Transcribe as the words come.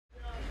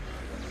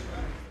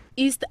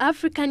East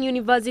African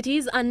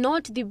universities are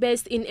not the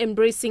best in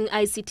embracing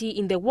ICT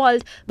in the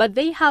world, but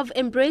they have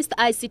embraced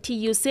ICT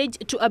usage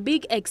to a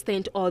big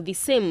extent all the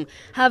same.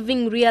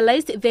 Having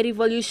realized the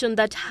revolution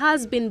that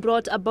has been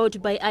brought about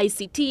by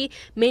ICT,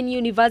 many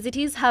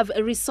universities have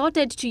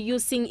resorted to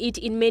using it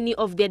in many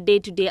of their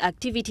day-to-day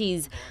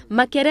activities.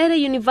 Makerere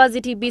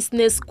University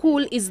Business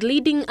School is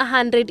leading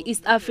 100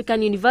 East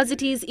African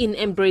universities in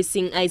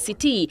embracing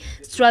ICT.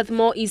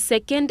 Strathmore is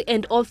second,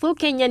 and although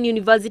Kenyan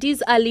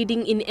universities are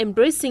leading in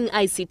embracing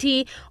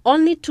ICT,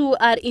 only 2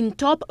 are in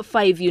top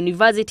 5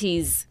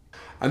 universities.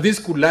 And this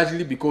could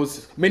largely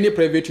because many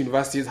private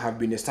universities have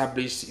been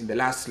established in the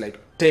last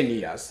 10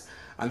 years.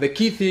 And the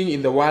key thing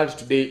in the world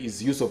today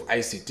is use of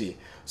ICT.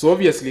 So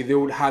obviously they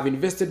would have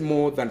invested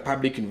more than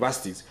public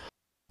universities.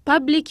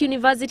 Public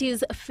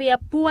universities fare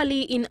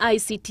poorly in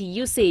ICT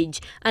usage.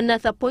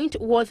 Another point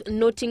worth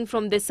noting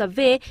from the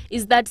survey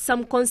is that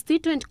some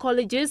constituent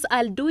colleges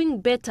are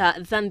doing better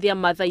than their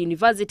mother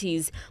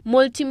universities.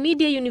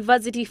 Multimedia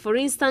University, for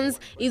instance,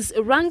 is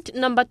ranked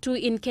number 2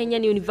 in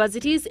Kenyan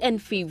universities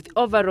and 5th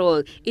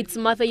overall. Its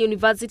mother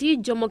university,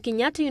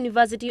 Kenyatta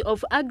University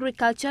of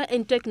Agriculture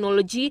and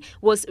Technology,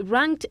 was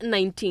ranked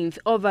 19th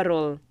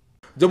overall.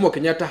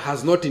 Kenyatta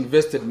has not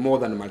invested more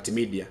than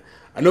multimedia.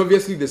 And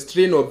obviously the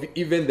strain of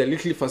even the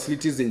little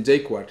facilities in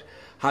JKUAT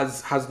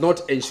has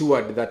not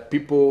ensured that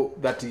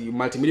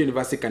Multimedia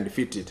University can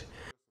defeat it.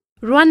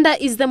 Rwanda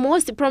is the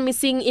most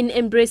promising in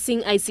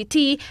embracing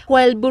ICT,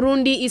 while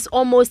Burundi is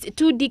almost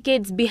 2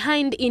 decades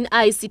behind in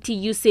ICT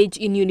usage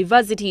in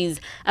universities.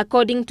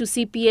 According to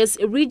CPS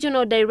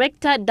Regional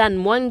Director Dan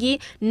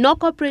Mwangi, no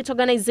corporate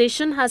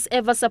organization has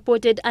ever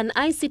supported an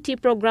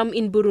ICT program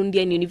in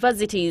Burundian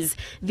universities.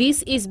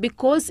 This is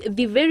because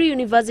the very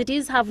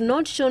universities have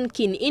not shown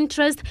keen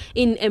interest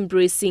in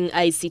embracing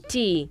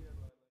ICT.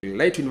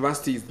 Light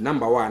University is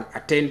number 1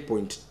 at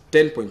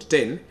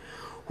 10.10,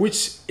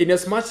 which in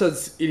as much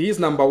as it is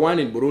number 1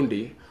 in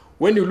Burundi,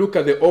 when you look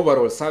at the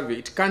overall survey,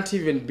 it can't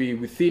even be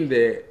within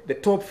the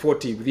top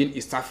 40 within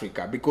East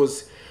Africa,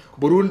 because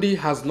Burundi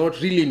has not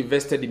really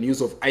invested in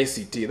use of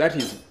ICT. That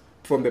is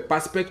from the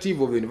perspective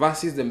of the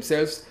universities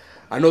themselves,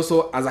 and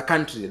also as a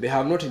country, they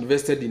have not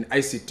invested in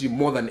ICT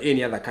more than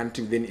any other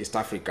country within East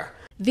Africa.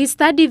 The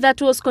study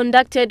that was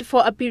conducted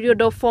for a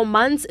period of 4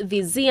 months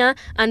this year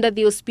under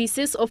the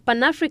auspices of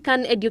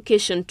Pan-African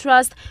Education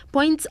Trust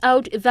points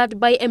out that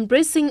by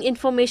embracing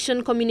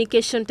information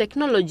communication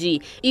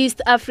technology,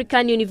 East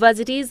African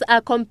universities are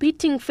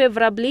competing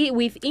favorably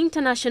with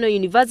international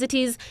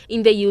universities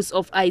in the use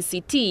of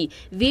ICT.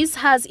 This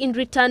has in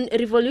return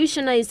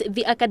revolutionized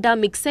the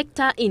academic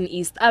sector in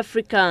East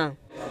Africa.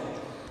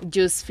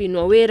 Josephine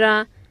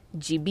Wawera,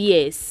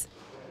 GBS.